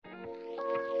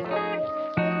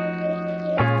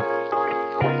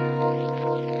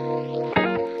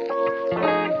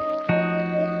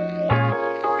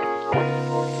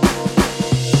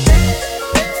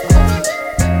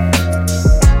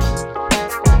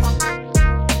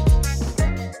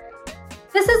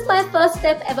First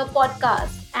Step Ever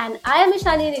podcast, and I am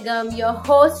Ishani Nigam, your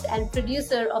host and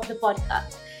producer of the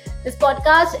podcast. This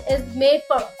podcast is made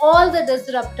for all the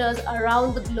disruptors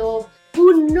around the globe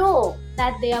who know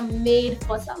that they are made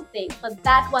for something, for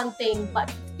that one thing,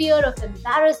 but fear of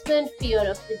embarrassment, fear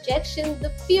of rejection, the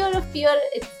fear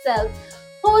itself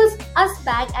holds us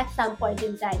back at some point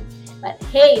in time. But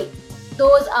hey,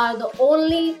 those are the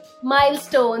only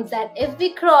milestones that if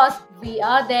we cross, we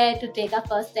are there to take our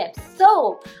first steps.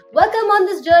 So, welcome on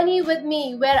this journey with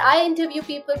me where I interview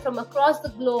people from across the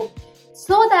globe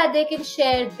so that they can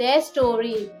share their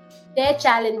story, their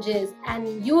challenges,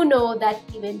 and you know that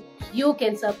even you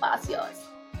can surpass yours.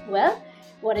 Well,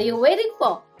 what are you waiting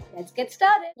for? Let's get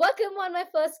started. Welcome on my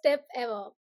first step ever.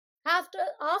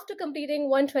 After completing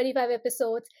 125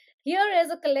 episodes, here is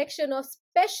a collection of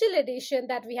special edition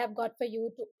that we have got for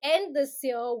you to end this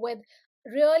year with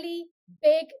really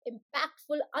big,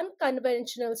 impactful,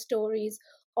 unconventional stories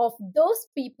of those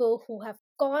people who have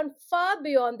gone far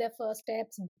beyond their first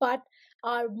steps but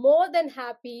are more than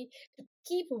happy to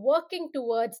keep working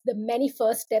towards the many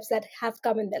first steps that have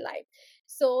come in their life.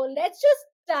 So let's just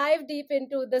dive deep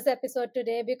into this episode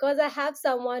today because I have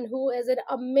someone who is an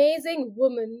amazing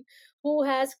woman who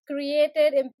has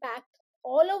created impact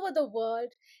all over the world,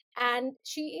 and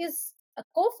she is a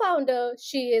co-founder,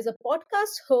 she is a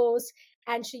podcast host,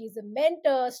 and she is a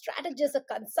mentor, strategist, a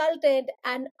consultant,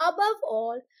 and above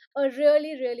all, a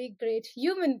really, really great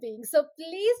human being. So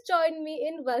please join me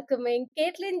in welcoming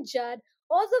Caitlin Judd,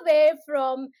 all the way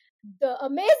from the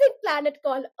amazing planet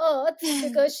called Earth,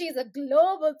 because she's a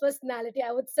global personality,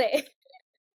 I would say.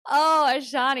 Oh,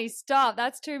 Ashani, stop.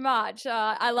 That's too much.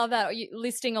 I love that. You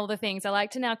listing all the things. I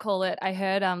like to now call it, I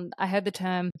heard the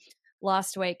term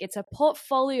last week. It's a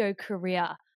portfolio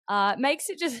career.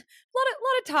 Makes it just a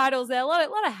lot of titles there, a lot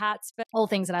of hats, but all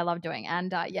things that I love doing.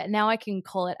 And now I can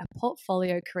call it a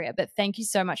portfolio career. But thank you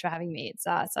so much for having me. It's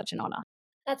such an honor.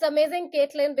 That's amazing,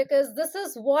 Caitlin, because this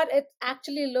is what it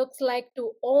actually looks like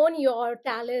to own your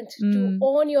talent, to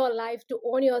own your life, to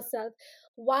own yourself.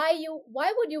 Why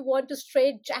would you want to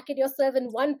straight jacket yourself in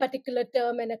one particular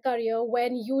term in a career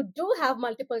when you do have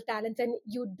multiple talents and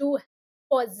you do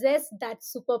possess that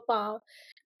superpower?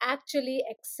 Actually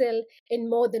excel in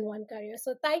more than one career.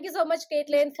 So thank you so much,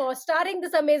 Caitlin, for starting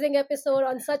this amazing episode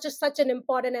on such an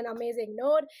important and amazing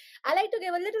note. I like to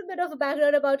give a little bit of a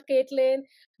background about Caitlin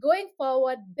going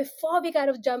forward before we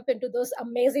kind of jump into those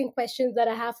amazing questions that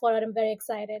I have for her. I'm very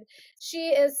excited. She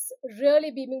is really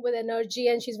beaming with energy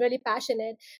and she's really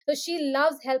passionate. So she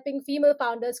loves helping female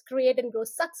founders create and grow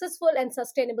successful and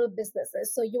sustainable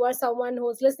businesses. So you are someone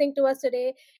who's listening to us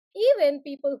today. Even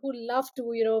people who love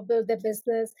to, build their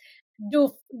business,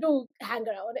 do hang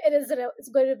around. It's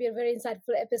going to be a very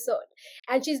insightful episode.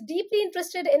 And she's deeply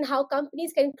interested in how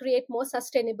companies can create more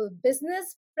sustainable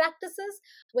business practices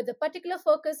with a particular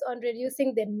focus on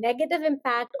reducing the negative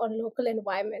impact on local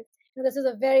environment. And this is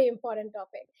a very important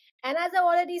topic. And as I've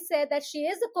already said, that she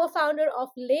is the co-founder of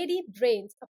Lady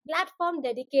Brains, a platform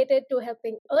dedicated to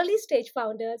helping early stage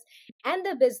founders and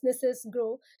their businesses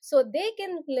grow so they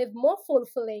can live more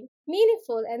fulfilling,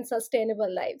 meaningful, and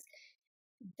sustainable lives.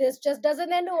 This just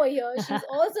doesn't end over here. She's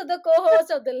also the co-host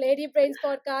of the Lady Brains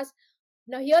podcast.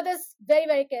 Now hear this very,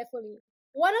 very carefully.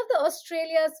 One of the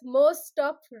Australia's most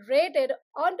top-rated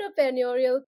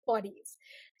entrepreneurial bodies.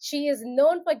 She is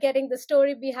known for getting the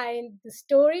story behind the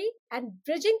story and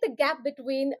bridging the gap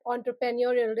between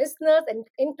entrepreneurial listeners and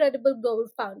incredible global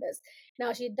founders.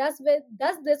 Now she does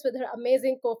this with her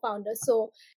amazing co-founders. So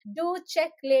do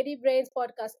check Lady Brains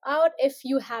podcast out if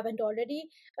you haven't already.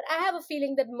 But I have a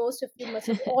feeling that most of you must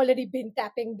have already been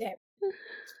tapping them.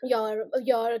 Your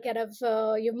kind of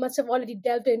you must have already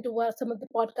delved into some of the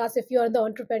podcasts if you're in the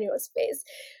entrepreneur space.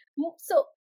 So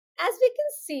as we can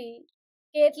see,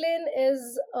 Caitlin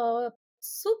is a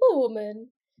superwoman.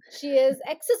 She is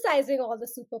exercising all the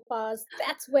superpowers.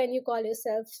 That's when you call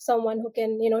yourself someone who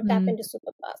can, tap into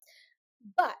superpowers.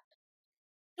 But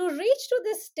to reach to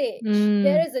this stage,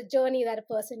 there is a journey that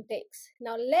a person takes.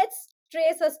 Now let's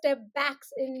trace a step back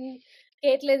in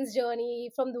Caitlin's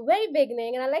journey from the very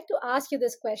beginning. And I'd like to ask you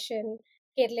this question,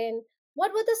 Caitlin.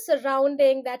 What were the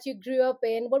surrounding that you grew up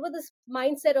in? What were the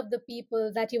mindset of the people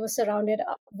that you were surrounded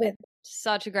up with?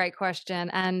 Such a great question,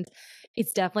 and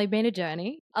it's definitely been a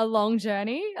journey, a long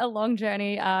journey.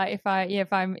 If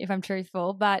I'm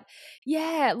truthful, but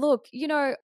yeah, look,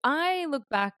 I look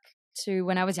back to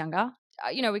when I was younger.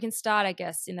 We can start, I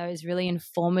guess, in those really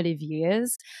informative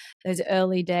years, those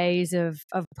early days of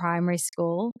primary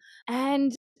school,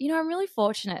 and I'm really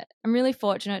fortunate. I'm really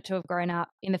fortunate to have grown up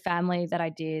in the family that I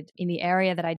did, in the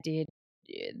area that I did,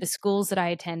 the schools that I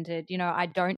attended, I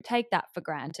don't take that for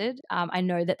granted. I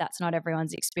know that that's not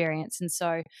everyone's experience. And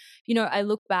so, I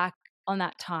look back on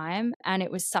that time, and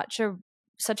it was such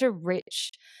a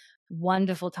rich,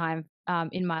 wonderful time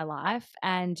in my life.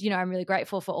 And, I'm really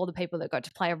grateful for all the people that got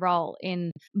to play a role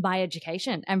in my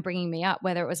education and bringing me up,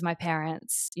 whether it was my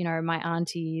parents, my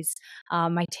aunties,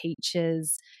 my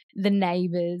teachers, the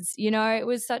neighbors. It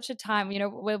was such a time,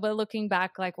 we're looking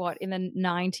back like in the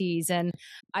 90s. And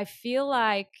I feel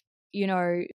like,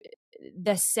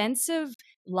 the sense of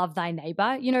love thy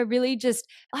neighbor, really just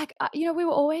like, we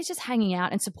were always just hanging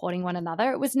out and supporting one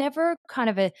another. It was never kind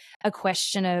of a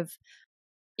question of,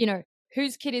 you know,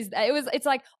 whose kid is that? It's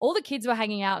like all the kids were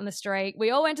hanging out in the street. We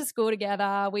all went to school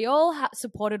together. We all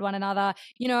supported one another.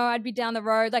 I'd be down the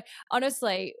road. Like,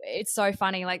 honestly, it's so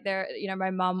funny. Like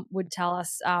my mum would tell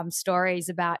us stories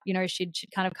about, she'd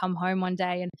kind of come home one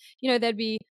day and, there'd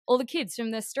be all the kids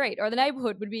from the street or the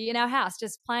neighborhood would be in our house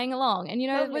just playing along. And,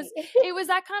 Lovely. it was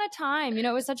that kind of time,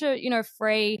 it was such a,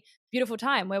 free, beautiful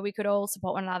time where we could all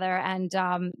support one another. And,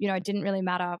 it didn't really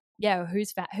matter,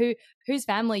 whose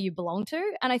family you belong to.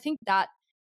 And I think that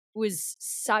was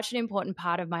such an important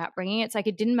part of my upbringing. It's like,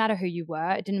 it didn't matter who you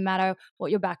were. It didn't matter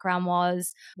what your background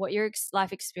was, what your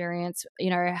life experience,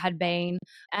 had been.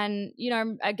 And,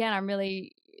 again, I'm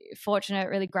really fortunate,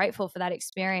 really grateful for that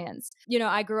experience.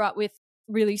 I grew up with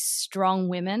really strong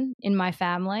women in my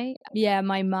family. Yeah,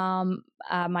 my mom,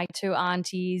 my two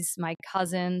aunties, my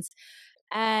cousins.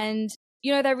 And,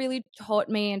 they really taught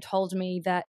me and told me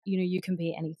that, you can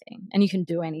be anything and you can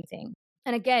do anything.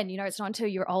 And again, it's not until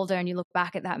you're older and you look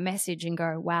back at that message and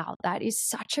go, wow, that is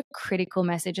such a critical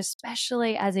message,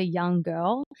 especially as a young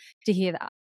girl, to hear that.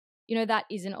 That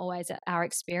isn't always our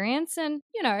experience. And,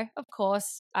 of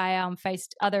course, I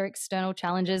faced other external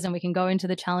challenges, and we can go into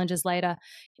the challenges later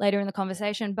in the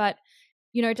conversation. But,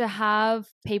 to have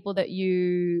people that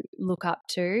you look up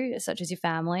to, such as your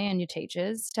family and your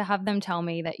teachers, to have them tell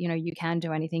me that, you can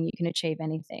do anything, you can achieve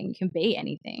anything, you can be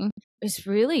anything, is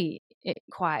really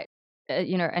quite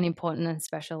an important and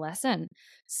special lesson.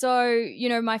 So,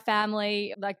 my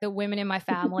family, like the women in my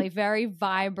family, very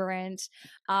vibrant,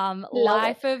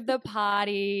 life of the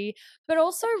party, but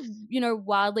also,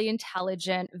 wildly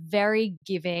intelligent, very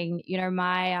giving.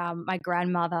 My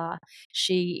grandmother,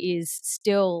 she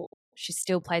still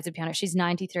plays the piano. She's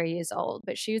 93 years old,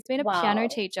 but she's been a piano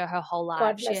teacher her whole life.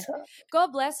 God bless her. God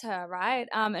bless her, right?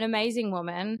 An amazing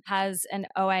woman, has an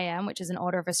OAM, which is an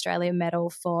Order of Australia medal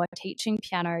for teaching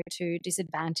piano to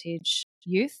disadvantaged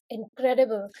youth.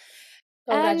 Incredible.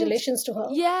 Congratulations to her.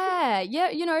 Yeah,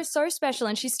 so special.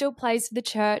 And she still plays for the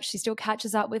church. She still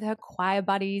catches up with her choir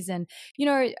buddies. And,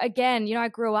 again, I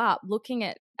grew up looking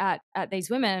at these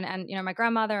women and, my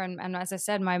grandmother and as I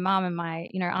said, my mom and my,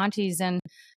 aunties, and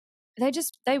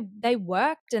they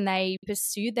worked and they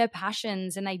pursued their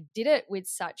passions, and they did it with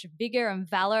such vigor and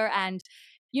valor and,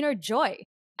 joy.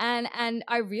 And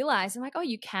I realized, I'm like, oh,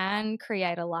 you can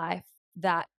create a life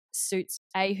that suits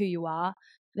who you are,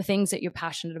 the things that you're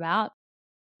passionate about,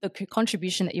 the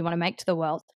contribution that you want to make to the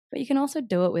world, but you can also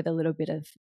do it with a little bit of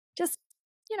just,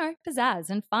 pizzazz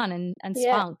and fun and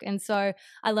spunk. And so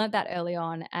I learned that early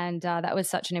on, and that was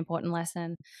such an important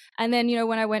lesson. And then,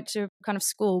 when I went to kind of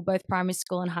school, both primary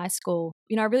school and high school,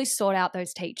 I really sought out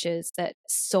those teachers that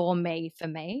saw me for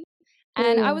me.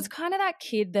 And I was kind of that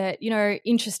kid that,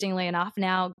 interestingly enough,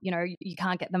 now, you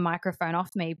can't get the microphone off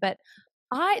me, but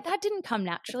that didn't come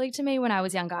naturally to me when I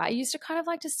was younger. I used to kind of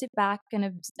like to sit back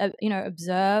and,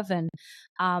 observe. And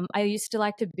I used to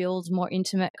like to build more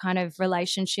intimate kind of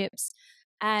relationships,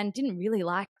 and didn't really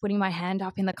like putting my hand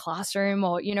up in the classroom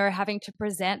or, having to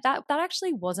present. That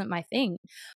actually wasn't my thing.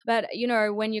 But,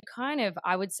 when you're kind of,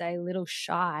 I would say, a little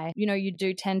shy, you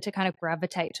do tend to kind of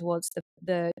gravitate towards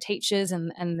the teachers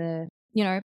and the,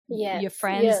 your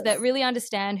friends that really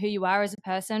understand who you are as a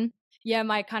person. Yeah,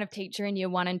 my kind of teacher in year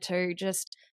 1 and 2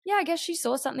 just, I guess she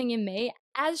saw something in me,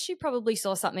 as she probably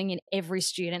saw something in every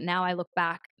student. Now I look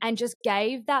back, and just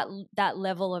gave that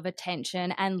level of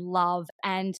attention and love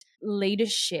and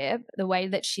leadership. The way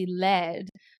that she led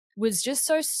was just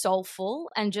so soulful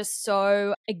and just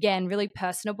so, again, really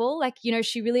personable. Like,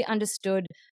 she really understood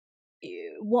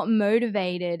what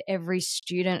motivated every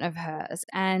student of hers.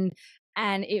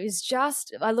 And it was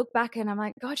just, I look back and I'm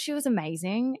like, God, she was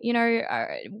amazing.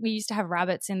 We used to have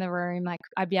rabbits in the room. Like,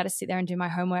 I'd be able to sit there and do my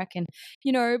homework and,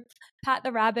 pat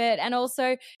the rabbit. And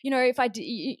also, if I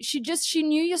did, she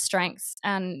knew your strengths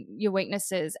and your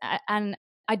weaknesses. And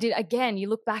I did, again, you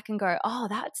look back and go, oh,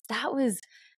 that's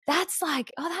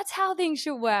like, oh, that's how things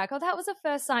should work. Oh, that was a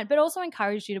first sign, but also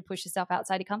encouraged you to push yourself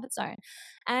outside your comfort zone.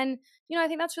 And, I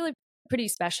think that's really pretty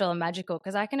special and magical,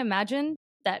 because I can imagine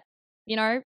that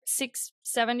 6,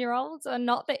 7-year olds are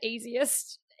not the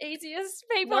easiest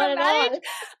people Not to at manage. all.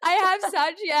 I have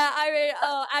such,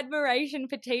 admiration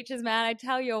for teachers, man. I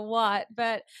tell you what.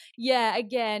 But yeah,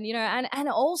 again, and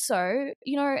also,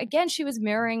 again, she was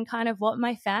mirroring kind of what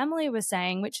my family was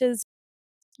saying, which is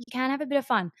you can have a bit of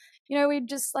fun. We'd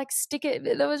just like stick it.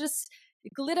 There was just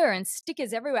glitter and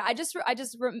stickers everywhere.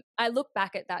 I look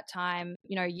back at that time,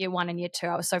 year 1 and year 2.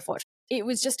 I was so fortunate. It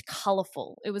was just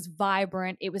colorful. It was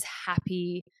vibrant. It was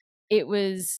happy. It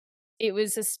was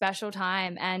a special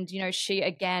time. And, she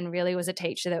again really was a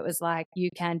teacher that was like, you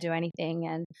can do anything.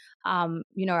 And,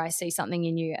 I see something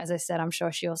in you. As I said, I'm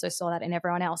sure she also saw that in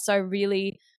everyone else. So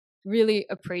really, really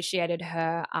appreciated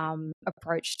her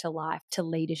approach to life, to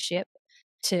leadership,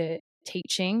 to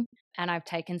teaching, and I've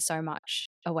taken so much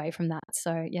away from that.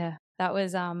 So yeah, that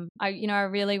was I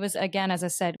really was, again, as I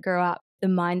said, grew up the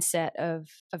mindset of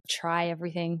try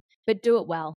everything but do it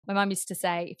well. My mum used to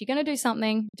say, if you're going to do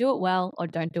something, do it well, or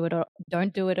don't do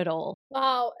it at all.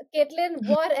 Wow, Caitlin,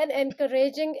 what an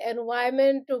encouraging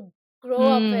environment to grow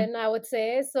up Mm, in, I would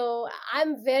say. So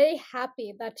I'm very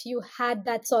happy that you had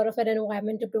that sort of an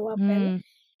environment to grow up in. mm,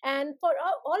 And for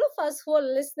all of us who are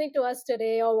listening to us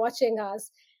today or watching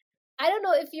us, I don't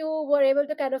know if you were able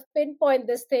to kind of pinpoint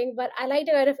this thing, but I like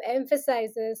to kind of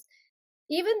emphasize this.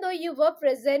 Even though you were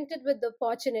presented with the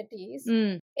opportunities,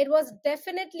 mm, it was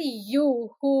definitely you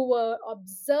who were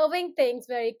observing things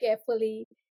very carefully,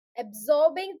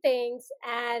 absorbing things,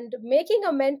 and making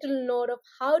a mental note of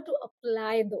how to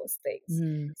apply those things.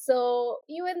 mm, So,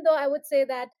 even though I would say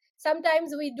that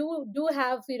sometimes we do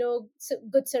have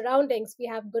good surroundings, we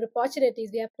have good opportunities,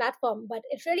 we have platform, but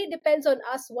it really depends on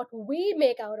us what we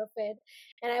make out of it.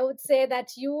 And I would say that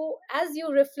you, as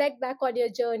you reflect back on your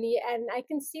journey, and I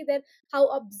can see that how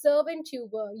observant you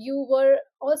were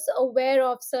also aware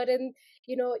of certain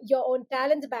your own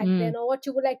talents back mm, then, or what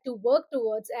you would like to work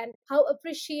towards, and how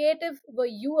appreciative were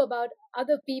you about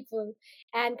other people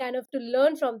and kind of to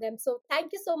learn from them. So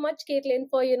thank you so much, Caitlin,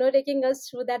 for taking us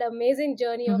through that amazing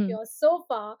journey of mhm. yours so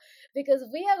far, because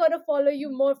we are going to follow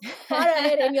you more far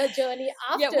ahead in your journey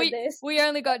Yeah, after this. we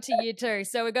only got to year 2,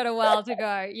 so we got a while to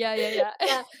go. Yeah, yeah, Yeah.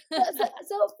 yeah.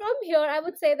 So from here, I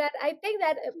would say that I think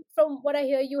that from what I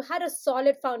hear, you had a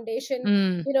solid foundation,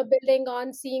 Mm, building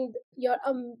on seeing your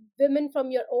women from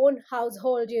your own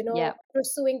household, yeah.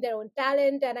 pursuing their own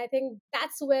talent. And I think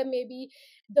that's where maybe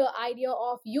the idea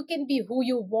of you can be who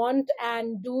you want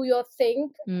and do your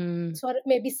thing Mm, sort of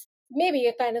maybe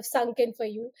a kind of sunk in for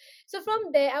you. So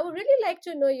from there, I would really like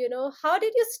to know, how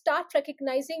did you start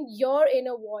recognizing your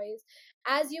inner voice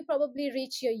as you probably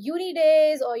reach your uni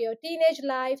days or your teenage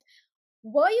life?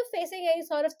 Were you facing any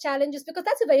sort of challenges, because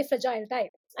that's a very fragile time?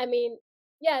 I mean,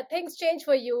 yeah, things change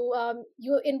for you.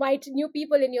 You invite new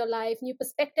people in your life, new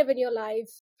perspective in your life,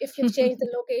 if you've changed the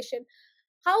location.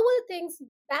 How were things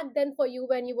back then for you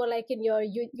when you were like in your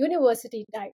university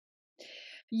time?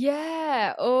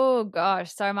 Yeah. Oh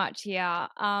gosh, so much here.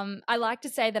 I like to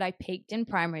say that I peaked in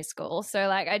primary school. So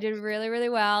like I did really, really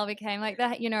well, became like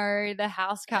the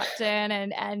house captain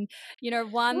and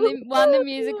won the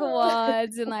music Woo!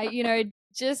 awards and like,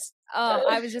 just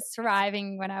I was just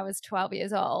thriving when I was 12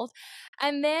 years old.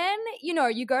 And then,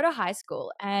 you go to high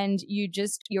school and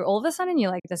you're all of a sudden you're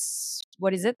like this,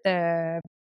 what is it? The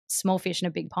small fish in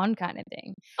a big pond kind of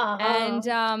thing. And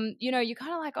Uh-huh. you're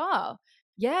kind of like, oh,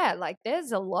 yeah, like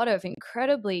there's a lot of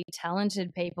incredibly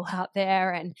talented people out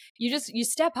there, and you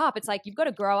step up. It's like you've got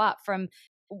to grow up from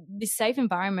this safe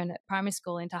environment at primary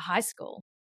school into high school.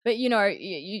 But you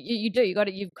do,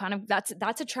 you've kind of,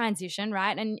 that's a transition,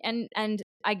 right? And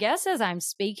I guess as I'm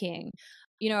speaking,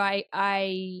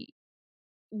 I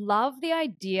love the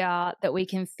idea that we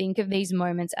can think of these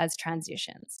moments as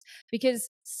transitions, because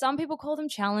some people call them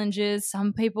challenges,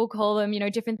 some people call them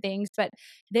different things, but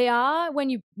they are, when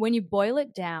you boil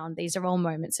it down, these are all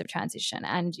moments of transition.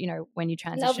 And when you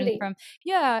transition Lovely. from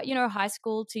high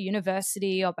school to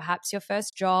university, or perhaps your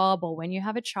first job, or when you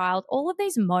have a child, all of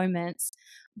these moments,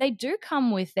 they do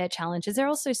come with their challenges. They're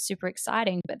also super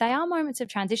exciting, but they are moments of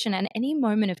transition, and any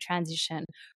moment of transition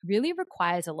really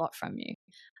requires a lot from you.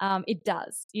 It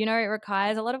does. It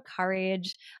requires a lot of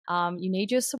courage. You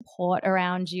need your support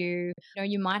around you.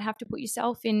 You might have to put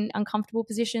yourself in uncomfortable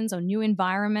positions or new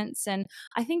environments. And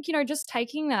I think, just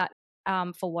taking that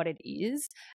for what it is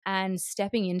and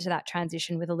stepping into that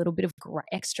transition with a little bit of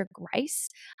extra grace,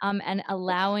 and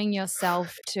allowing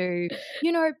yourself to,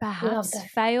 Love perhaps that.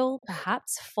 fail,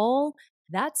 perhaps fall.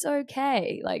 that's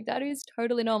okay. Like, that is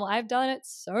totally normal. I've done it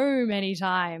so many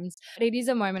times. But it is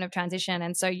a moment of transition.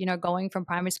 And so, going from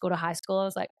primary school to high school, I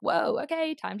was like, whoa,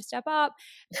 okay, time to step up.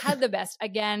 Had the best,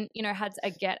 again, had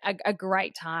a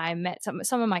great time. Met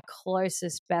some of my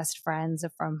closest best friends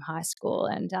are from high school,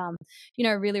 and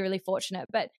really, really fortunate.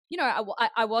 But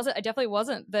I definitely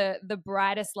wasn't the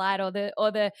brightest light or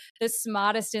the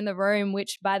smartest in the room,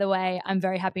 which, by the way, I'm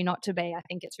very happy not to be. I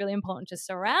think it's really important to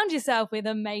surround yourself with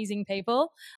amazing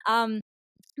people.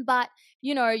 But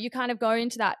you kind of go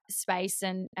into that space,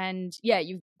 and yeah,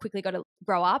 you've quickly got to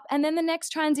grow up. And then the next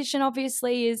transition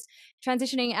obviously is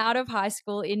transitioning out of high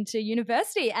school into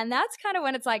university, and that's kind of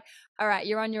when it's like, all right,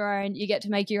 you're on your own, you get to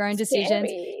make your own decisions.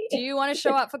 Scary. Do you want to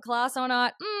show up for class or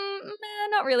not?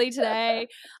 Not really today.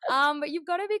 But you've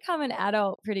got to become an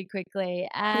adult pretty quickly.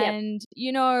 And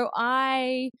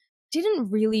I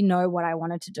didn't really know what I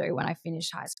wanted to do when I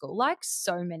finished high school, like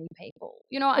so many people.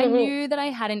 I knew that I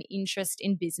had an interest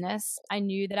in business. I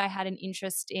knew that I had an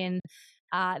interest in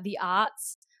the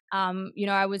arts.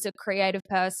 I was a creative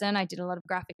person. I did a lot of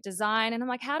graphic design, and I'm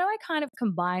like, how do I kind of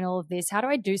combine all of this? How do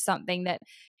I do something that,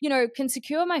 can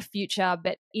secure my future,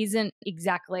 but isn't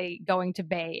exactly going to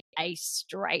be a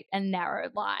straight and narrow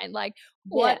line? Like,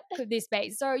 what could this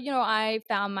be? So, I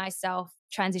found myself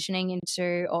transitioning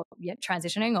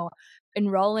or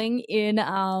enrolling in,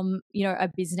 a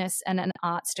business and an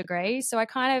arts degree. So I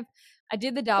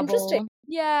did the double. Interesting.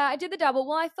 Yeah, I did the double.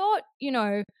 Well, I thought,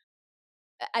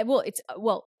 it's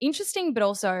interesting, but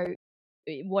also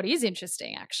what is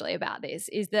interesting actually about this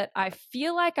is that I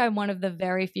feel like I'm one of the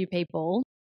very few people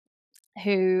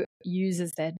who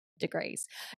uses their degrees,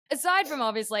 aside from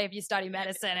obviously if you study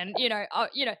medicine and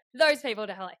those people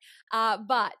definitely.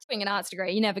 But doing an arts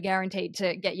degree, you're never guaranteed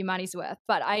to get your money's worth.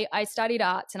 But I studied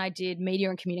arts and I did media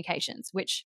and communications,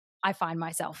 which I find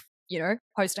myself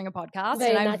hosting a podcast,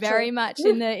 Very and I'm natural. very much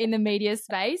in the media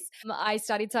space. I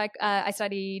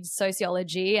studied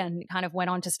sociology and kind of went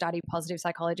on to study positive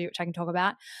psychology, which I can talk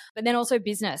about, but then also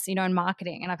business, and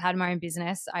marketing. And I've had my own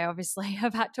business. I obviously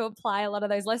have had to apply a lot of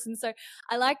those lessons. So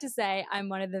I like to say I'm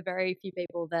one of the very few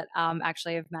people that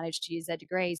actually have managed to use their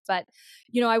degrees. But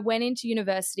I went into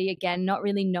university again, not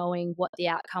really knowing what the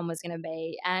outcome was going to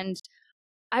be, and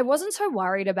I wasn't so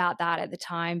worried about that at the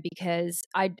time because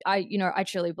I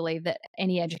truly believe that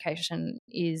any education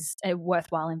is a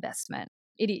worthwhile investment.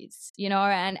 It is,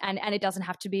 and it doesn't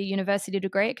have to be a university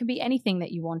degree. It can be anything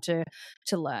that you want to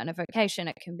learn, a vocation.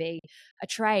 It can be a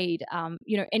trade,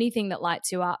 anything that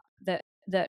lights you up,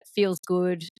 that feels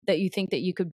good, that you think that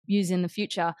you could use in the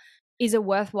future is a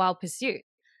worthwhile pursuit.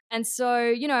 And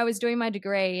so, I was doing my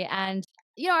degree, and,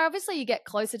 obviously you get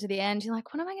closer to the end, you're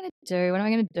like, what am I going to do? What am I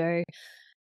going to do?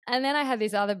 And then I had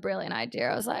this other brilliant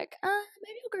idea. I was like,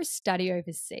 maybe I'll go study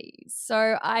overseas.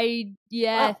 So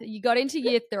you got into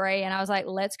year 3 and I was like,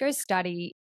 let's go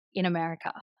study in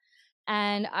America.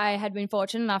 And I had been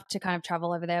fortunate enough to kind of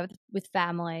travel over there with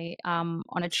family on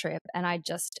a trip. And I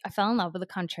fell in love with the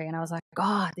country, and I was like,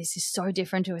 God, this is so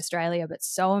different to Australia, but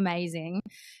so amazing.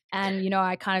 And,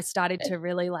 I kind of started to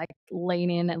really like lean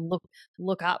in and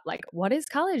look up like, what is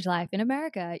college life in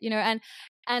America,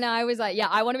 and I was like, yeah,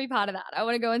 I want to be part of that. I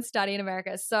want to go and study in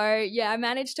America. So yeah, I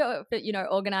managed to,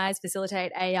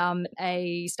 facilitate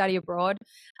a study abroad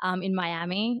in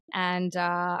Miami, and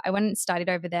I went and studied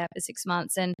over there for 6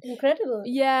 months. And incredible.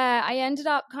 Yeah, I ended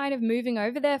up kind of moving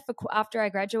over there after I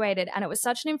graduated, and it was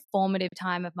such an informative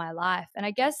time of my life. And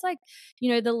I guess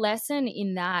the lesson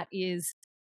in that is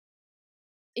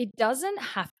it doesn't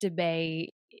have to be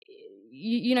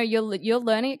your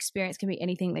learning experience can be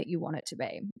anything that you want it to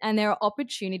be. And there are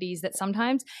opportunities that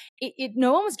sometimes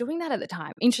no one was doing that at the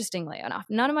time, interestingly enough.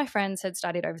 None of my friends had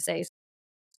studied overseas.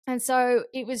 And so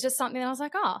it was just something that I was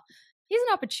like, oh, here's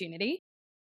an opportunity.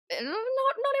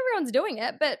 Not everyone's doing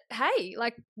it, but hey,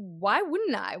 like, why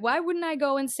wouldn't I? Why wouldn't I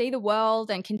go and see the world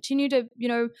and continue to,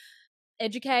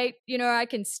 educate? I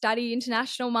can study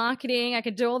international marketing. I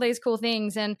could do all these cool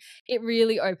things, and it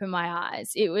really opened my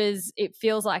eyes. It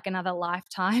feels like another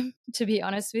lifetime, to be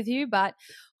honest with you. But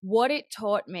what it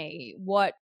taught me,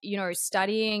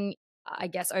 studying, I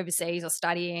guess, overseas or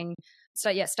studying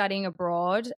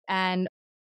abroad and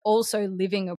also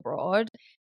living abroad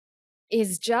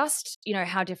is just,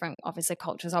 how different obviously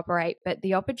cultures operate, but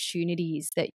the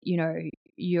opportunities that,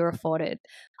 you're afforded.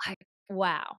 Like,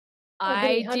 wow.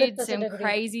 I did some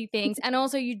crazy things. And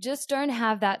also you just don't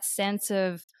have that sense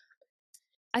of,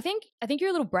 I think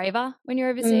you're a little braver when you're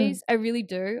overseas. I really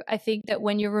do. I think that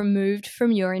when you're removed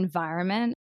from your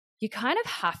environment, you kind of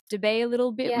have to be a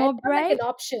little bit more brave. It's not like an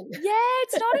option. Yeah,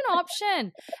 it's not an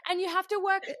option. And you have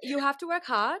to work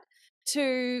hard.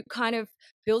 to kind of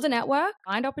build a network,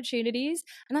 find opportunities.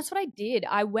 And that's what I did.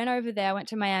 I went over there, went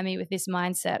to Miami with this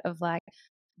mindset of like,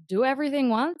 do everything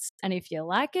once. And if you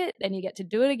like it, then you get to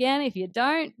do it again. If you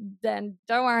don't, then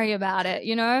don't worry about it,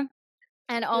 you know?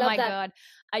 And oh Love my that. God.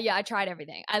 Yeah, I tried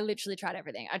everything. I literally tried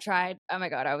everything. I tried, oh my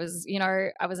God, I was,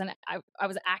 I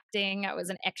was acting, I was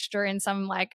an extra in some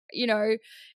like,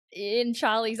 in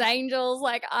Charlie's Angels.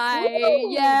 Like Ooh,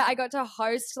 I got to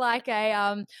host like a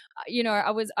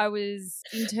I was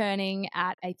interning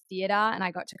at a theater, and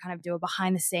I got to kind of do a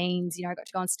behind the scenes, I got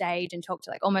to go on stage and talk to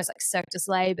like almost like Cirque du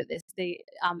Soleil, but this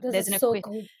there's is an so equip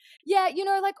cool. yeah,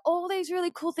 like all these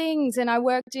really cool things. And I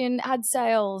worked in ad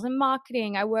sales and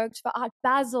marketing. I worked for Art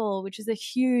Basel, which is a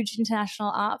huge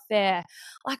international art fair.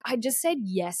 Like I just said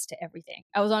yes to everything.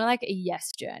 I was on like a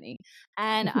yes journey.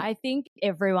 And I think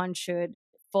everyone should,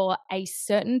 for a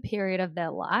certain period of their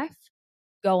life,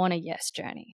 go on a yes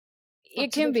journey.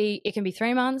 Absolutely. It can be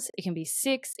 3 months, it can be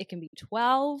 6, it can be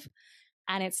 12.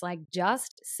 And it's like,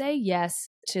 just say yes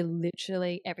to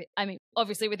literally I mean,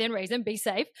 obviously within reason, be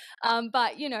safe.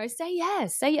 But say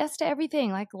yes to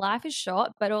everything. Like life is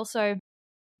short, but also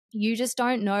you just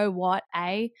don't know what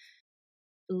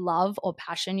love or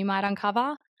passion you might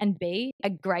uncover, and B, a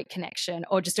great connection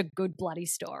or just a good bloody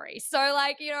story. So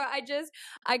like,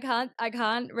 I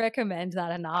can't recommend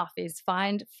that enough, is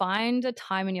find a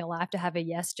time in your life to have a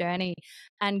yes journey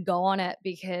and go on it.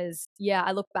 Because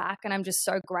I look back and I'm just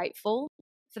so grateful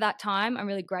for that time. I'm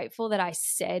really grateful that I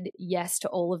said yes to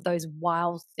all of those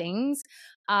wild things.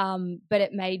 But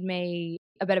it made me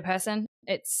a better person.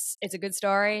 It's a good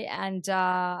story, and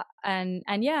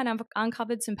I've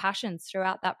uncovered some passions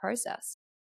throughout that process.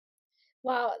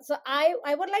 Wow. So I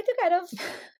would like to kind of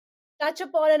touch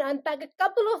upon and unpack a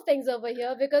couple of things over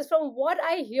here, because from what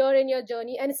I hear in your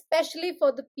journey, and especially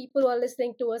for the people who are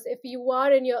listening to us, if you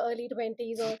are in your early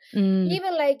 20s, or Mm,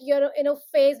 even like you're in a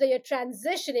phase where you're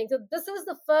transitioning, so this is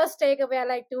the first takeaway I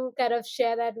like to kind of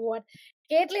share, that what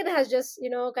Caitlin has just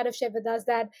kind of shared with us,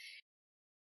 that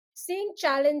seeing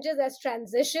challenges as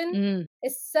transition mm,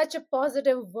 is such a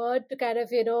positive word to kind of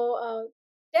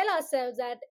tell ourselves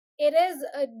that it is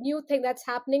a new thing that's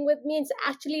happening with me. It's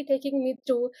actually taking me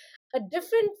to a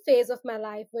different phase of my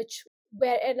life, which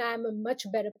where and I'm a much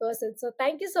better person. So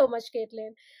thank you so much,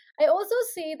 Caitlin. I also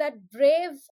see that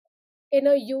brave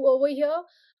inner you over here,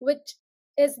 which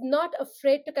is not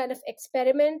afraid to kind of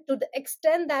experiment to the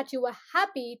extent that you are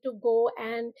happy to go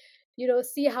and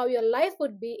see how your life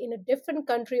would be in a different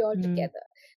country mm. altogether.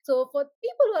 So for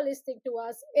people who are listening to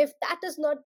us, if that is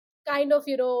not kind of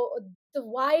the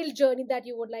wild journey that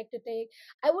you would like to take,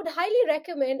 I would highly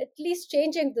recommend at least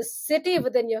changing the city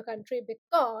within your country,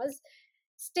 because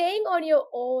staying on your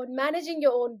own, managing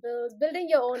your own bills, building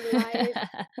your own life,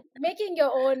 making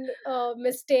your own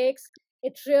mistakes,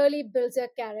 it really builds your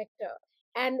character.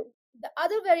 And the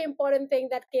other very important thing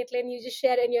that Caitlin, you just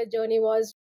shared in your journey,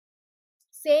 was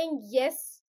saying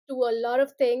yes to a lot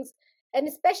of things, and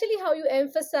especially how you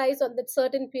emphasize on that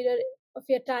certain period of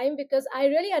your time, because I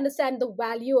really understand the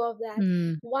value of that.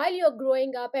 Mm. While you're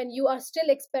growing up and you are still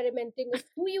experimenting with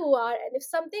who you are, and if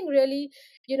something really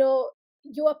you know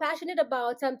you are passionate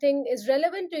about, something is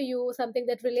relevant to you, something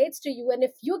that relates to you, and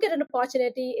if you get an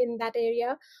opportunity in that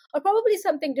area, or probably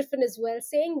something different as well,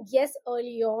 saying yes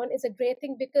early on is a great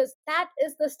thing, because that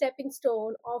is the stepping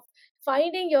stone of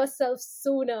finding yourself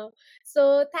sooner.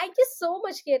 So thank you so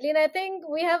much, Caitlin. I think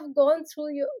we have gone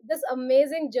through this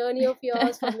amazing journey of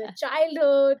yours, from your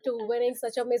childhood to winning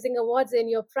such amazing awards in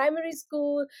your primary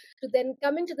school, to then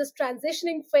coming to this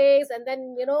transitioning phase, and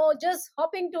then just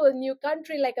hopping to a new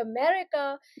country like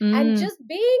America, and Mm. just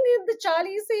being in the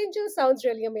Charlie's Angel sounds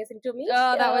really amazing to me.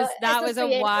 Oh, that was a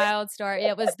Associated. wild story.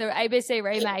 It was the ABC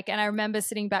remake, and I remember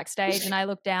sitting backstage, and I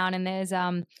looked down, and there's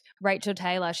Rachel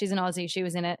Taylor. She's an Aussie. She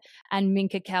was in it, and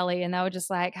Minka Kelly, and they were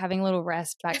just like having a little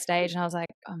rest backstage, and I was like,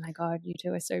 oh my God, you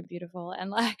two are so beautiful,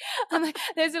 and like I'm like,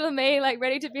 there's little me like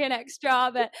ready to be an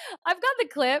extra, but I've got the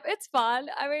clip. It's fun.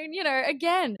 I mean,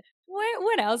 again.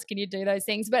 When else can you do those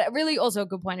things? But really also a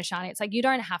good point of Shani. It's like you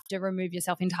don't have to remove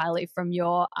yourself entirely from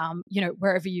your,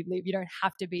 wherever you live. You don't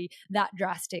have to be that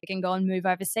drastic and go and move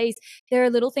overseas. There are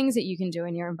little things that you can do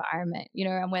in your environment,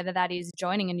 and whether that is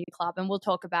joining a new club. And we'll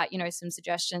talk about, some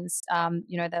suggestions,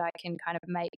 that I can kind of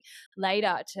make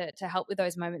later to help with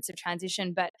those moments of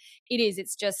transition. But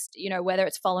it's just, whether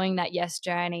it's following that yes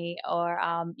journey or,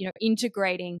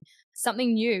 integrating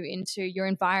something new into your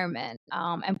environment,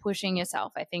 and pushing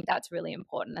yourself. I think that's really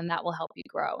important, and that will help you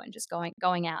grow, and just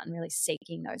going out and really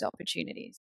seeking those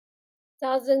opportunities.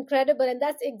 Sounds incredible, and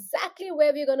that's exactly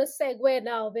where we're going to segue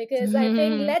now, because I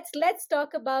think let's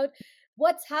talk about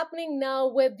what's happening now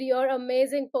with your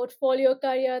amazing portfolio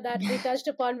career that we touched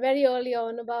upon very early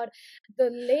on, about the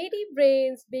Lady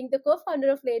Brains, being the co-founder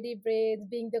of Lady Brains,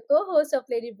 being the co-host of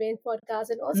Lady Brains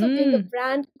podcast, and also being a Mm.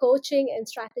 brand coaching and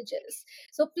strategist.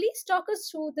 So please talk us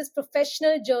through this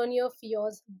professional journey of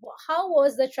yours. How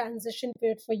was the transition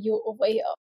period for you over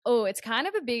here? Oh, it's kind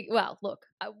of a big. Well, look,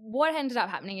 what ended up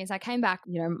happening is I came back,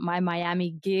 my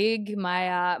Miami gig,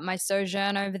 my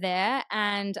sojourn over there,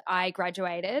 and I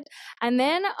graduated. And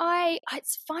then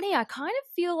it's funny, I kind of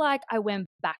feel like I went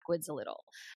backwards a little.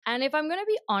 And if I'm going to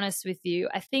be honest with you,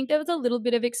 I think there was a little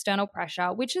bit of external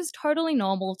pressure, which is totally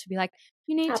normal to be like,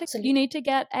 you Absolutely. need to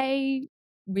get a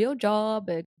real job,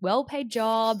 a well-paid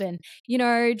job, and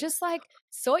just like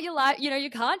sort your life. You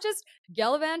can't just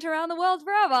gallivant around the world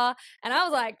forever. And I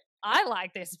was like, I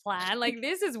like this plan. Like,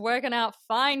 this is working out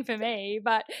fine for me.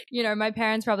 But, my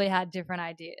parents probably had different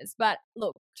ideas. But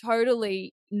look,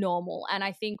 totally normal. And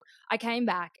I think I came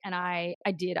back and I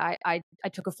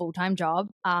took a full-time job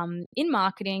in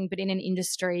marketing, but in an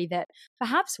industry that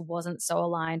perhaps wasn't so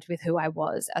aligned with who I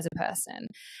was as a person.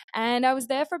 And I was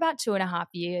there for about 2.5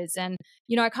 years. And,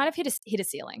 I kind of hit a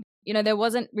ceiling. There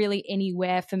wasn't really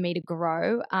anywhere for me to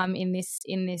grow in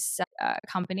this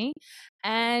company.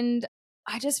 And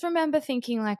I just remember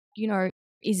thinking, like,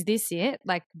 is this it?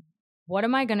 Like, what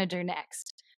am I going to do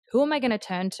next? Who am I going to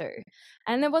turn to?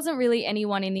 And there wasn't really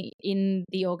anyone in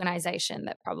the organization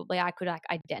that probably I could like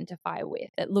identify with,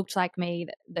 that looked like me,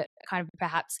 that kind of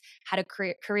perhaps had a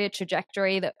career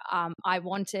trajectory that I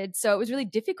wanted. So it was really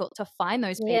difficult to find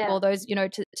those Yeah. people, those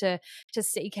to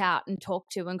seek out and talk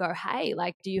to and go, hey,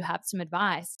 like, do you have some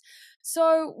advice?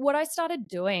 So what I started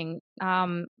doing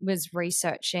was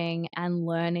researching and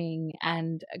learning,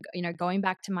 and going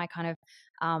back to my kind of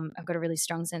I've got a really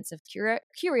strong sense of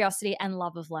curiosity and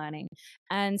love of learning.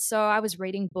 And so I was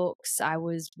reading books, I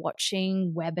was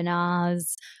watching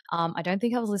webinars. I don't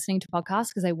think I was listening to podcasts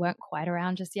because they weren't quite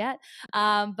around just yet.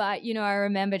 But I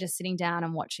remember just sitting down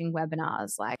and watching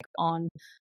webinars like on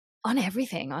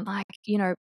everything, on like,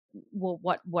 well,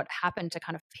 what happened to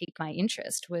kind of pique my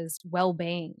interest was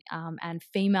well-being and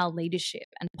female leadership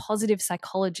and positive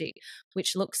psychology,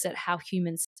 which looks at how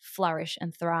humans flourish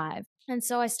and thrive. And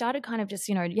so I started kind of just,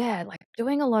 like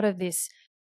doing a lot of this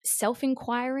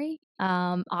self-inquiry,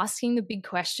 asking the big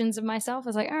questions of myself. I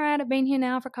was like, all right, I've been here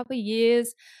now for a couple of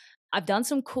years. I've done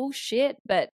some cool shit,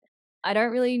 but I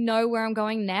don't really know where I'm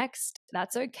going next.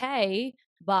 That's okay.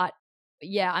 But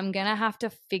yeah, I'm going to have to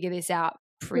figure this out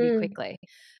pretty quickly.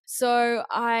 So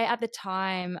I, at the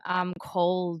time,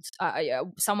 called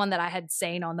someone that I had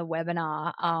seen on the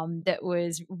webinar that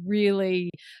was really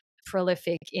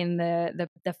prolific in the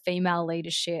female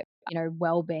leadership,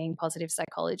 well-being, positive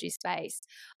psychology space.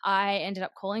 I ended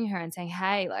up calling her and saying,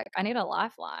 hey, like, I need a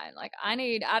lifeline. Like,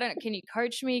 can you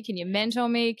coach me? Can you mentor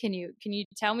me? Can you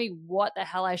tell me what the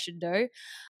hell I should do?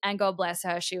 And God bless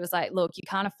her, she was like, look, you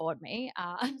can't afford me.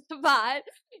 But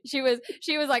she was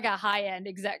like a high-end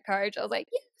exec coach. I was like,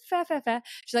 yeah, fair.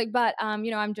 She's like, but I'm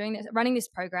running this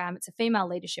program. It's a female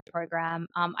leadership program.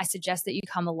 I suggest that you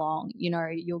come along.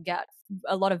 You'll get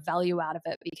a lot of value out of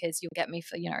it because you'll get me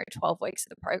for 12 weeks of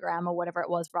the program or whatever it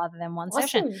was, rather than one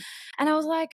session. And I was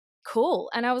like, cool.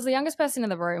 And I was the youngest person in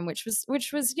the room, which was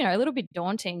a little bit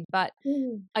daunting. But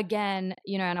again,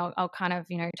 and I'll kind of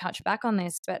touch back on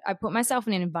this, but I put myself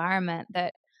in an environment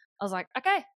that I was like,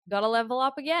 okay, got to level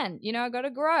up again. Got to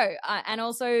grow. And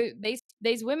also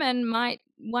these women might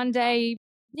one day,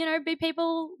 be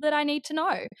people that I need to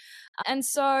know. And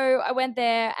so I went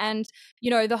there, and,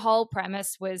 the whole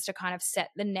premise was to kind of set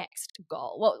the next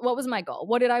goal. What was my goal?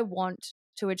 What did I want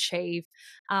to achieve?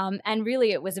 And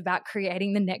really it was about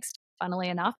creating the next, funnily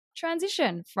enough,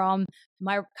 transition from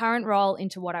my current role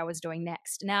into what I was doing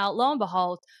next. Now, lo and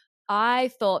behold, I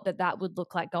thought that would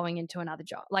look like going into another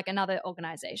job, like another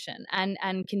organization,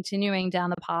 and continuing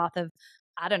down the path of,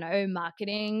 I don't know,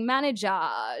 marketing manager,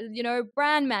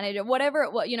 brand manager, whatever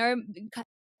it was,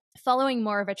 following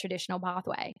more of a traditional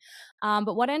pathway.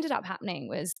 But what ended up happening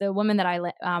was the woman that I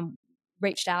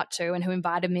reached out to and who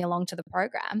invited me along to the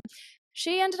program,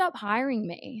 she ended up hiring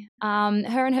me.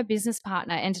 Her and her business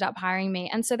partner ended up hiring me.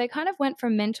 And so they kind of went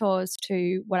from mentors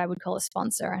to what I would call a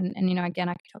sponsor. And again,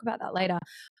 I could talk about that later.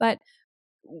 But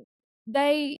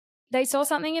they saw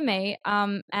something in me,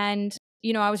 and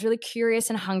I was really curious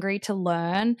and hungry to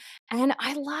learn. And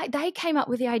they came up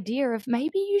with the idea of,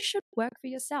 maybe you should work for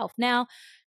yourself. Now,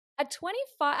 at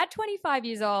 25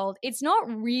 years old, it's not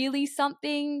really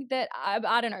something that I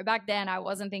don't know. Back then, I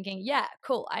wasn't thinking, yeah,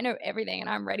 cool, I know everything and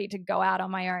I'm ready to go out on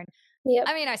my own. Yep.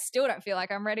 I mean, I still don't feel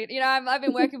like I'm ready. I've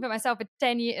been working for myself for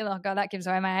 10 years. Oh God, that gives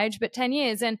away my age, but 10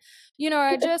 years. And,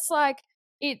 I just like,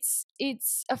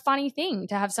 it's a funny thing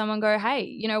to have someone go, hey,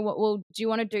 you know what, well, do you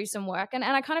want to do some work? And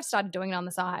I kind of started doing it on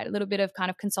the side, a little bit of kind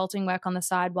of consulting work on the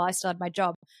side while I still had my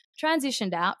job.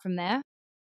 Transitioned out from there,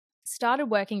 started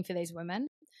working for these women,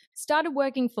 started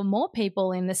working for more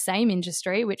people in the same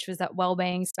industry, which was that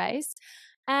well-being space,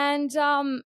 and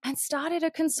started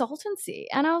a consultancy.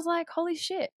 And I was like, holy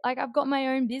shit, like I've got my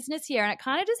own business here. And it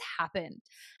kind of just happened.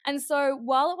 And so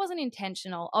while it wasn't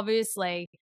intentional, obviously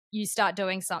you start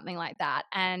doing something like that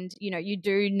and, you know, you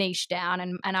do niche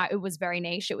down, it was very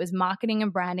niche. It was marketing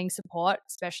and branding support,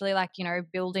 especially like, you know,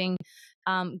 building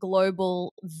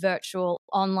global virtual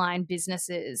online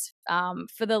businesses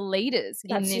for the leaders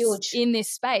That's huge. in this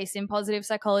space, in positive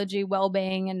psychology,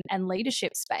 well-being and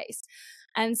leadership space.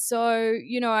 And so,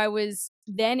 you know, I was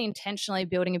then intentionally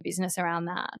building a business around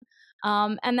that.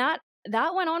 And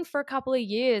that went on for a couple of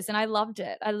years and I loved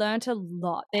it. I learned a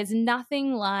lot. There's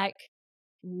nothing like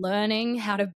learning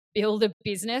how to build a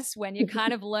business when you're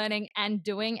kind of learning and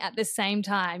doing at the same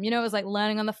time. You know, it was like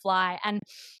learning on the fly. And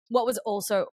what was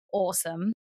also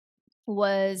awesome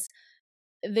was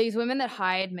these women that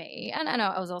hired me, and I know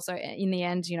I was also in the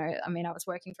end, you know, I mean, I was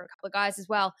working for a couple of guys as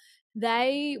well.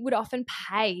 They would often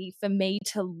pay for me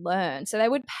to learn. So they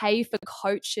would pay for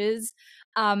coaches,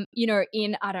 you know,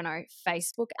 in, I don't know,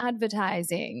 Facebook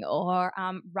advertising or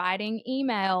writing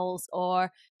emails or,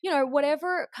 you know,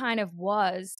 whatever it kind of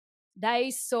was.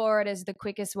 They saw it as the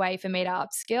quickest way for me to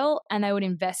upskill and they would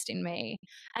invest in me.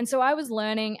 And so I was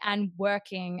learning and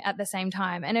working at the same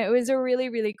time. And it was a really,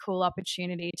 really cool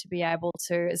opportunity to be able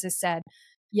to, as I said,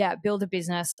 yeah, build a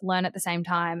business, learn at the same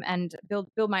time and build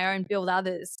my own, build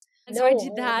others. And so I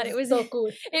did that. This is so cool.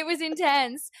 It was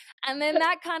intense. And then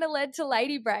that kind of led to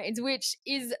Lady Brains, which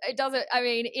is, it doesn't, I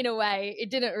mean, in a way, it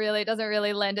doesn't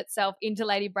really lend itself into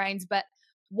Lady Brains, but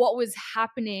what was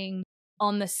happening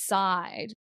on the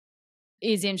side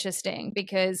is interesting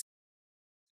because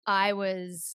I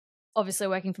was obviously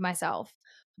working for myself,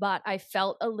 but I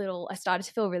started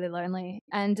to feel really lonely.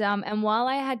 And while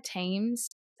I had teams,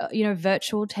 you know,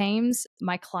 virtual teams,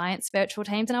 my clients' virtual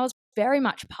teams, and I was very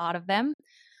much part of them.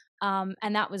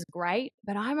 And that was great,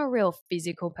 but I'm a real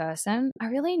physical person. I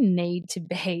really need to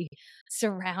be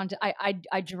surrounded.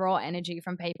 I draw energy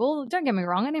from people. Don't get me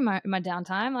wrong. And in my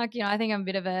downtime, like, you know, I think I'm a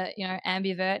bit of a, you know,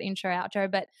 ambivert intro outro,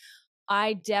 but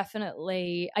I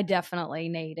definitely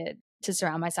needed to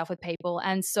surround myself with people.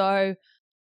 And so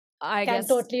I can guess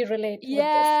totally relate with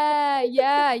yeah,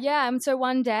 yeah. And so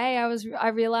one day I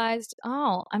realized,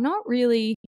 oh, I'm not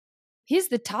really, here's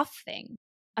the tough thing.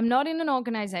 I'm not in an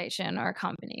organization or a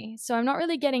company. So I'm not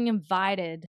really getting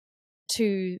invited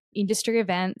to industry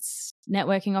events,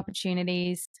 networking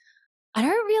opportunities. I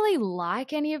don't really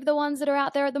like any of the ones that are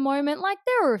out there at the moment. Like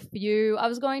there were a few. I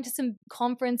was going to some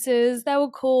conferences. They were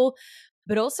cool,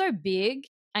 but also big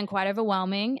and quite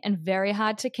overwhelming and very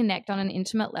hard to connect on an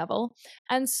intimate level.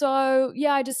 And so,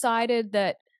 yeah, I decided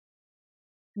that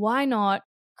why not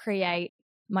create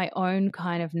my own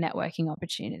kind of networking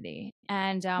opportunity?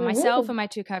 And myself and my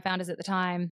two co-founders at the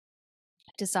time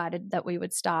decided that we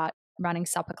would start running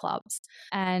supper clubs.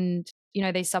 And you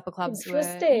know, these supper clubs were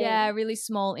really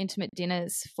small, intimate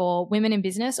dinners for women in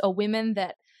business or women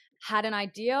that had an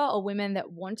idea or women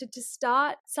that wanted to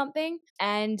start something.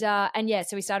 And yeah,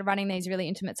 so we started running these really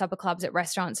intimate supper clubs at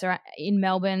restaurants in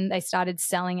Melbourne. They started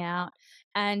selling out.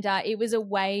 And it was a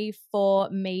way for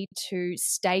me to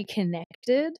stay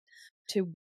connected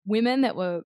to women that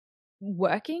were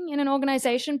working in an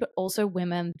organization, but also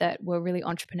women that were really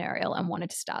entrepreneurial and wanted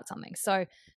to start something. So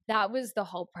that was the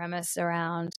whole premise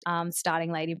around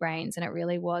starting Lady Brains. And it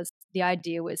really was, the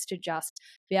idea was to just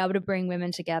be able to bring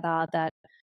women together that,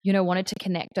 you know, wanted to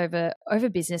connect over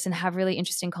business and have really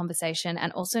interesting conversation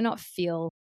and also not feel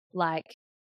like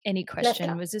any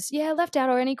question was just, left out,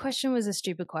 or any question was a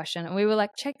stupid question. And we were like,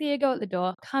 check the ego at the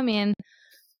door, come in,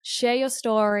 share your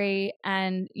story.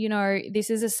 And, you know,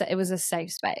 it was a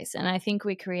safe space. And I think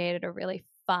we created a really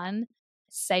fun,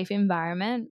 safe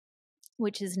environment,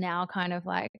 which is now kind of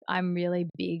like, I'm really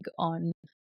big on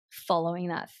following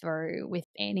that through with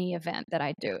any event that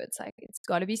I do. It's like, it's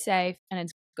got to be safe and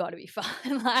it's got to be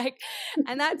fun. Like,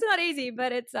 and that's not easy,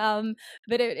 but it's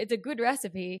a good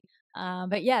recipe.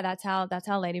 But yeah, that's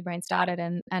how Lady Brain started.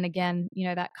 And again, you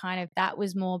know, that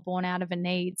was more born out of a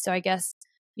need. So I guess,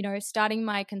 you know, starting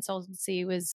my consultancy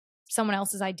was someone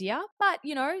else's idea, but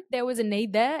you know, there was a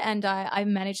need there and I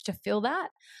managed to fill that.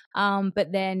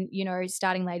 But then, you know,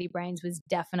 starting Lady Brains was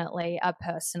definitely a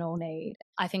personal need.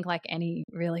 I think like any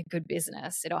really good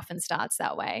business, it often starts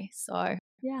that way. So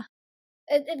yeah.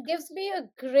 It gives me a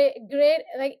great,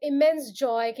 like immense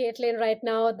joy, Caitlin, right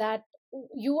now that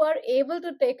you are able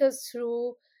to take us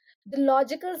through the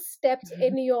logical steps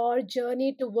in your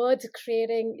journey towards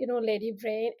creating, Lady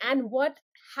Brain, and what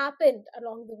happened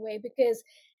along the way, because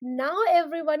now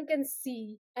everyone can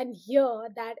see and hear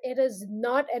that it is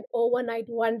not an overnight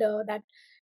wonder that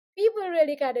people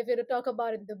really kind of talk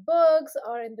about in the books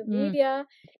or in the Mm, media.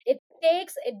 It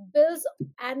builds,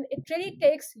 and it really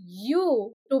takes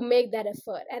you to make that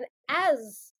effort. And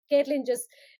as Caitlin just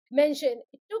mentioned,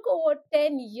 it took over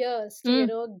 10 years to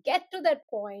mm, get to that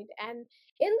point. And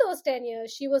in those 10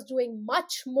 years she was doing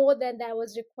much more than that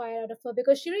was required out of her,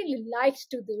 because she really liked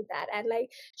to do that, and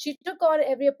like she took on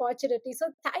every opportunity. So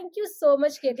thank you so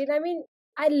much, Caitlin. I mean,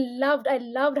 I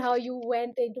loved how you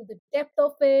went into the depth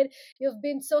of it. You've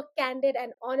been so candid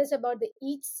and honest about the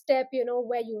each step,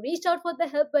 where you reached out for the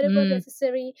help when it was mm.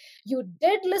 necessary. You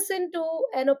did listen to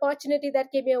an opportunity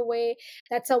that came your way,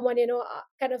 that someone,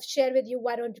 kind of shared with you,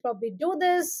 why don't you probably do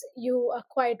this? You are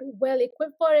quite well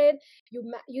equipped for it.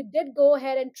 You did go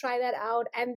ahead and try that out,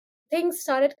 and things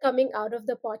started coming out of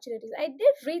the opportunities. I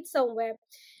did read somewhere,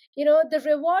 the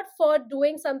reward for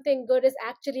doing something good is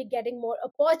actually getting more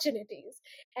opportunities,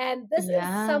 and this is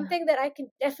Yeah. something that I can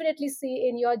definitely see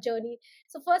in your journey.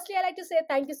 So firstly, I like to say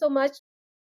thank you so much,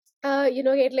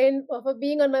 Caitlin, for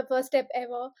being on my first step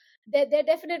ever. There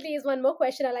definitely is one more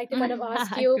question I like to kind of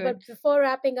ask you, Good. but before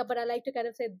wrapping up, but I like to kind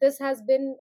of say this has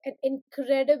been an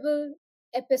incredible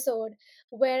episode,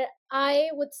 where I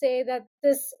would say that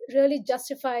this really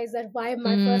justifies that why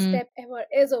my first Mm, step ever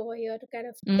is over here, to kind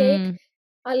of take mm,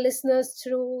 our listeners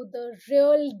through the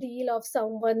real deal of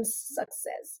someone's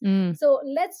success. mm. So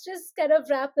let's just kind of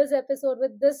wrap this episode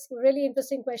with this really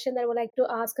interesting question that I would like to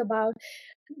ask about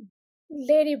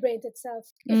Lady Brains itself.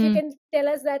 If you Mm, can tell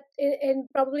us that in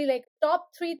probably like top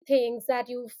three things that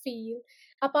you feel,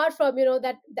 apart from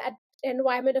that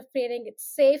environment of creating it's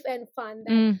safe and fun,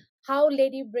 that mm. how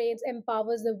Lady Brains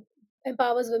empowers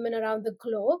women around the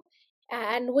globe,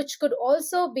 and which could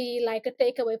also be like a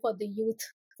takeaway for the youth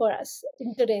for us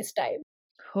in today's time.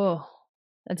 Cool.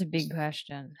 That's a big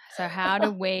question. So, how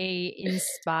do we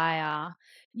inspire?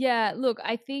 Yeah, look,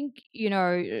 I think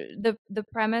the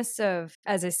premise of,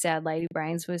 as I said, Lady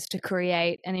Brains was to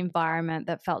create an environment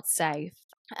that felt safe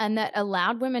and that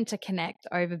allowed women to connect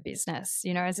over business.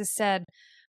 As I said,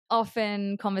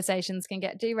 often conversations can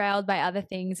get derailed by other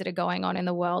things that are going on in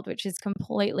the world, which is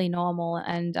completely normal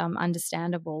and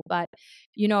understandable. But,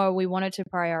 we wanted to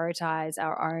prioritize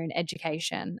our own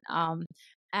education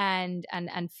and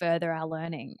further our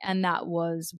learning. And that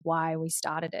was why we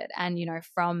started it. And,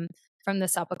 from the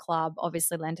supper club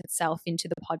obviously lent itself into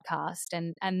the podcast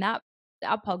and that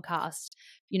our podcast,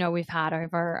 we've had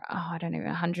over, I don't know,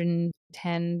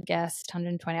 110 guests,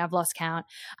 120, I've lost count.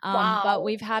 But Wow.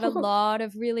 we've had a lot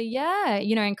of really, yeah,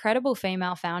 incredible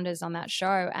female founders on that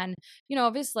show. And,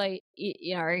 obviously,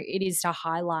 it is to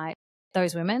highlight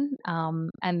those women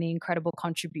and the incredible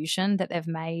contribution that they've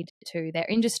made to their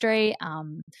industry,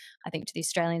 I think to the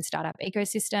Australian startup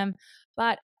ecosystem.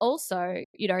 But also,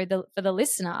 for the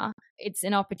listener, it's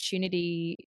an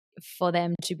opportunity for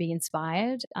them to be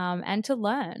inspired and to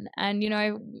learn. And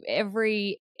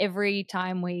every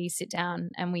time we sit down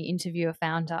and we interview a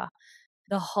founder,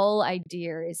 the whole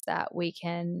idea is that we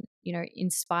can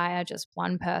inspire just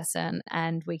one person,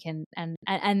 and we can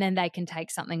and then they can take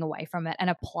something away from it and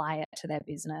apply it to their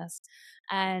business.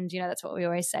 And that's what we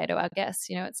always say to our guests.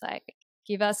 It's like,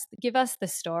 give us the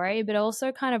story, but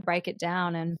also kind of break it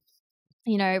down. And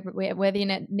whether you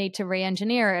need to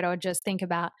re-engineer it or just think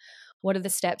about what are the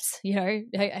steps,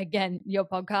 again, your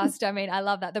podcast, I mean, I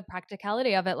love that, the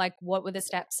practicality of it, like what were the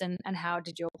steps and how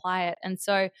did you apply it? And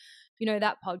so,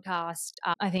 that podcast,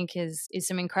 I think is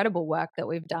some incredible work that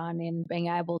we've done in being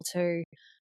able to,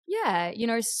 yeah,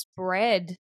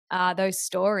 spread those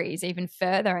stories even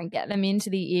further and get them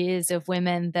into the ears of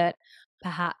women that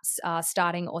perhaps are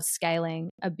starting or scaling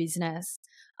a business.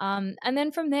 And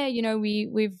then from there,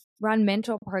 we've run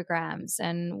mentor programs,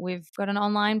 and we've got an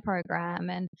online program,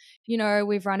 and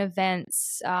we've run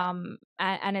events, and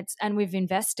we've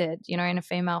invested, in a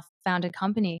female founded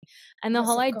company. And the Yes,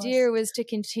 whole of course. idea was to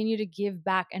continue to give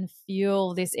back and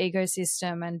fuel this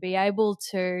ecosystem and be able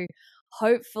to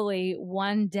hopefully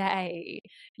one day,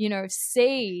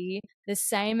 see the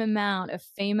same amount of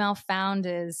female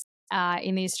founders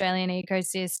in the Australian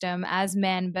ecosystem as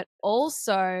men, but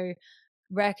also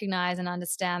recognize and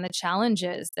understand the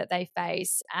challenges that they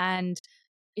face. And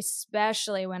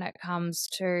especially when it comes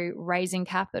to raising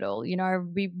capital,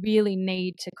 we really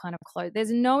need to kind of close.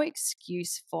 There's no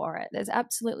excuse for it. There's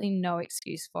absolutely no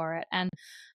excuse for it. And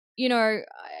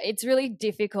it's really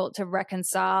difficult to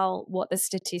reconcile what the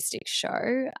statistics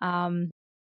show.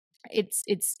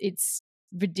 It's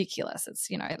ridiculous. It's,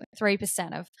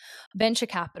 3% of venture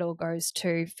capital goes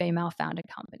to female founded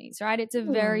companies, right? It's a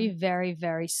very, very,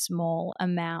 very small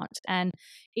amount. And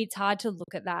it's hard to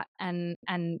look at that and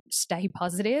stay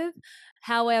positive.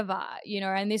 However,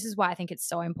 and this is why I think it's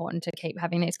so important to keep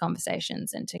having these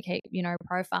conversations and to keep,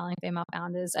 profiling female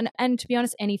founders. And to be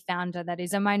honest, any founder that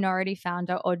is a minority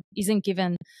founder or isn't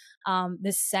given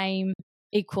the same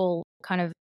equal kind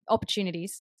of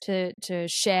opportunities to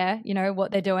share,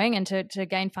 what they're doing and to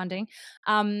gain funding.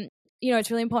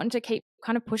 It's really important to keep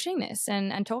kind of pushing this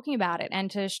and talking about it and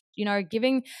to,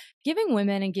 giving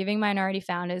women and giving minority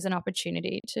founders an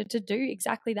opportunity to do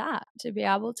exactly that, to be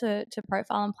able to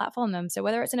profile and platform them. So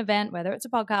whether it's an event, whether it's a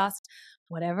podcast,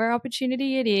 whatever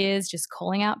opportunity it is, just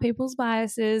calling out people's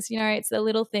biases, it's the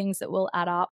little things that will add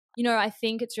up. I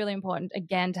think it's really important,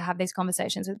 again, to have these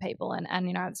conversations with people. And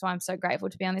that's why I'm so grateful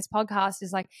to be on this podcast,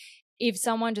 is like, if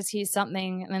someone just hears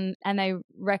something and they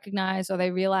recognize or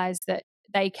they realize that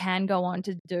they can go on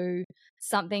to do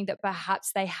something that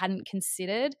perhaps they hadn't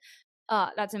considered,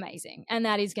 that's amazing. And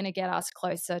that is going to get us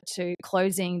closer to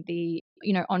closing the,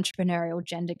 entrepreneurial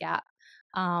gender gap.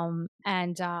 And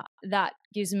that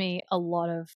gives me a lot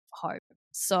of hope.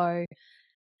 So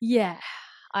yeah,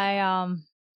 God,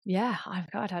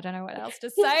 I don't know what else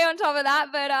to say on top of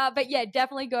that, but yeah,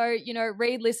 definitely go,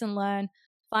 read, listen, learn,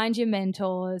 find your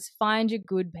mentors, find your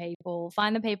good people,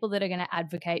 find the people that are going to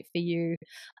advocate for you,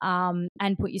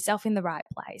 and put yourself in the right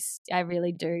place. I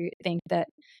really do think that,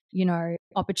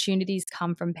 opportunities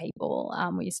come from people.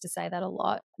 We used to say that a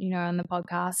lot, on the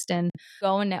podcast, and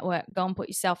go and network, go and put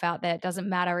yourself out there. It doesn't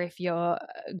matter if you're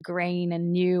green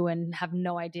and new and have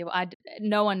no idea.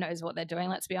 No one knows what they're doing,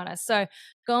 let's be honest. So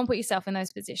go and put yourself in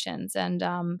those positions and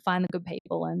find the good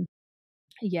people, and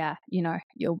yeah,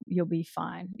 you'll be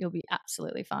fine. You'll be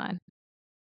absolutely fine.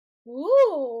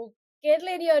 Ooh,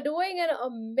 Caitlin, you're doing an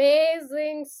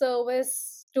amazing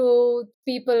service to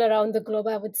people around the globe,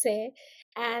 I would say.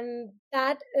 And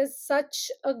that is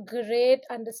such a great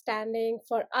understanding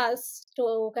for us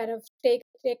to kind of take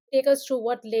us through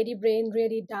what Lady Brain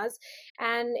really does.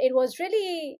 And it was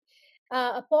really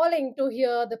appalling to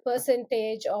hear the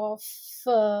percentage of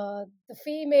the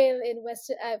female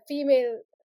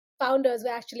founders who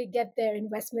actually get their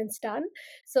investments done.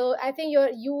 So I think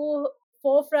you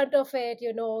forefront of it,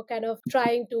 kind of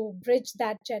trying to bridge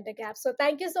that gender gap. So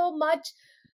thank you so much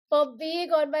for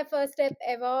being on my first step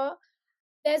ever.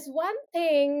 There's one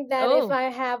thing that if I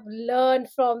have learned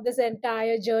from this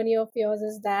entire journey of yours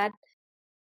is that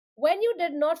when you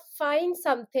did not find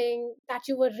something that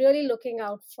you were really looking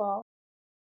out for,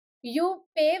 you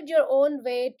paved your own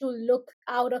way to look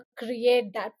out or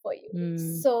create that for you.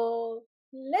 So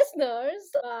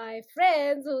listeners, my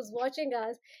friends who's watching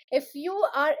us, if you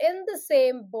are in the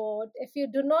same boat, if you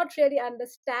do not really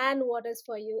understand what is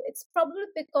for you, it's probably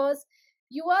because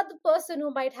you are the person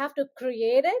who might have to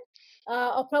create it,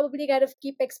 or probably kind of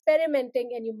keep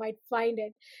experimenting and you might find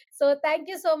it. So thank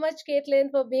you so much,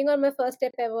 Caitlin, for being on my first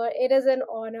step ever. It is an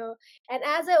honor. And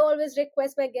as I always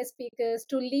request my guest speakers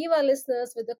to leave our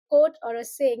listeners with a quote or a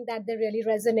saying that they really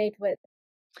resonate with.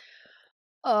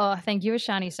 Oh, thank you,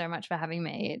 Ashani, so much for having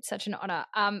me. It's such an honor.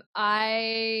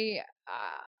 I've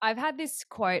had this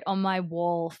quote on my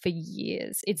wall for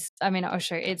years. I'll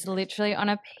show you. It's literally on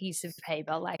a piece of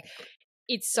paper. Like,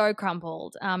 it's so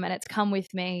crumpled, and it's come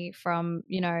with me from,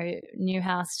 new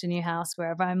house to new house,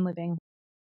 wherever I'm living.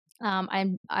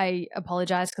 I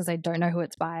apologize because I don't know who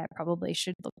it's by. I probably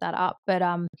should look that up, but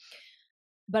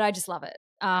I just love it.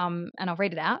 And I'll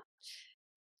read it out.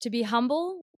 To be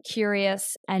humble,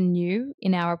 curious, and new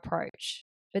in our approach,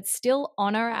 but still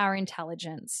honor our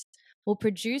intelligence, will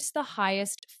produce the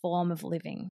highest form of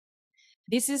living.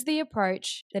 This is the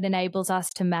approach that enables us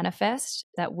to manifest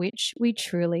that which we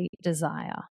truly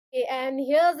desire. And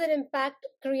here's an impact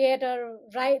creator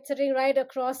sitting right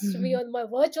across me on my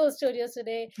virtual studios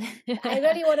today. I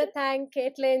really want to thank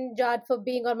Caitlin, Judd, for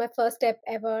being on my first step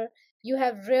ever. You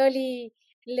have really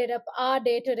lit up our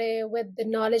day today with the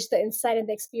knowledge, the insight, and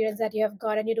the experience that you have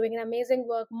got, and you're doing an amazing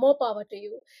work. More power to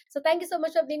you. So thank you so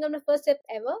much for being on my first step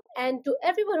ever. And to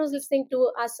everyone who's listening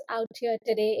to us out here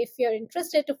today, if you're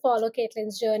interested to follow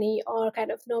Caitlin's journey or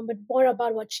kind of know a bit more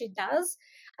about what she does,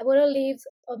 I'm going to leave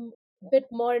a bit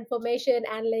more information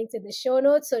and links in the show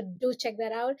notes, so do check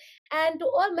that out. And to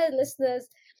all my listeners,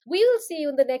 we will see you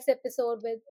in the next episode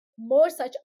with more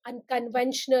such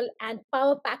unconventional and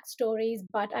power-packed stories.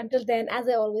 But until then, as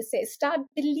I always say, start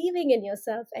believing in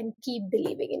yourself and keep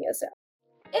believing in yourself.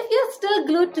 If you're still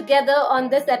glued together on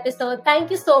this episode,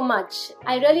 thank you so much.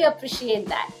 I really appreciate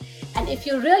that. And if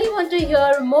you really want to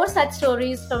hear more such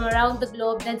stories from around the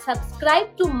globe, then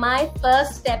subscribe to my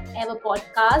First Step Ever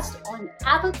podcast on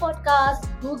Apple Podcasts,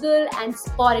 Google, and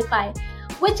Spotify,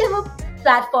 whichever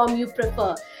platform you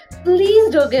prefer.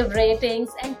 Please do give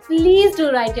ratings and please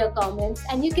do write your comments.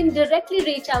 And you can directly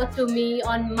reach out to me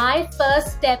on my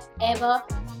First Step Ever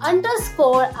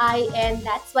 _IN.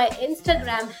 That's my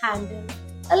Instagram handle.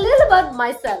 A little about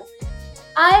myself.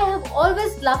 I have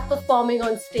always loved performing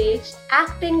on stage,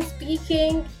 acting,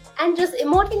 speaking, and just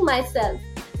emoting myself.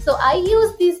 So I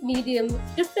use these mediums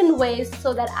different ways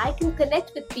so that I can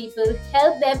connect with people,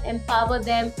 help them, empower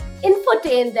them,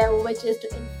 infotain them, which is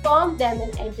to inform them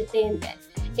and entertain them.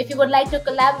 If you would like to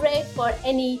collaborate for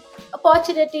any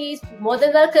opportunities, more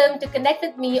than welcome to connect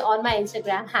with me on my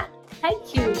Instagram handle.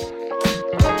 Thank you.